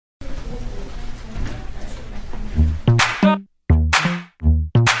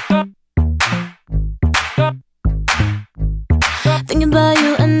thinking about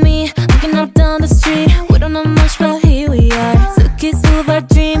you and me, looking up down the street. We don't know much, but here we are. Suitcase full of our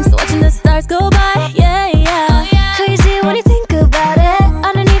dreams, watching the stars go by. Yeah, yeah. Crazy when you think about it.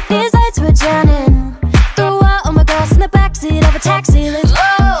 Underneath these lights we're drowning. Throw out all my girls in the backseat of a taxi. Let's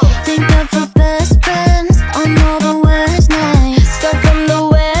go. Think of our best friends on all the worst nights. Start from the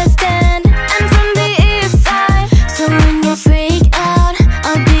West End and from the East Side. So when you freak out,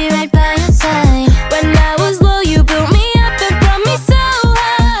 I'll be right by your side. When I was low, you built me up and brought me so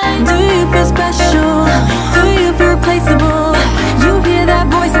high. Do you feel special? Do you feel replaceable? You hear that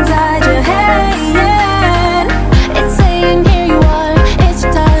voice inside your head. It's saying here you are, it's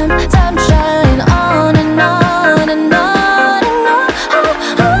your time, time to shine. On and on and on and on.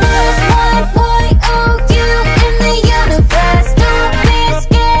 There's one Y.O.U in the universe. Don't be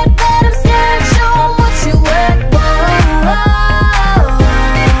scared, but I'm scared. Show 'em what you worth. Whoa, whoa,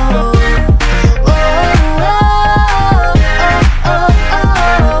 whoa,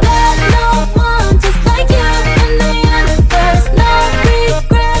 There's no one just like you in the universe. No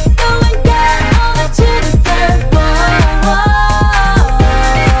regrets, go and get all that you deserve.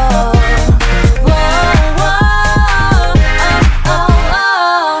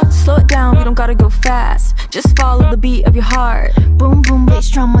 Whoa, slow it down, we don't gotta go fast. Just follow the beat of your heart. Boom, boom, bass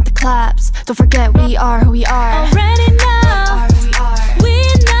drum with the claps. Don't forget we are who we are. Already know.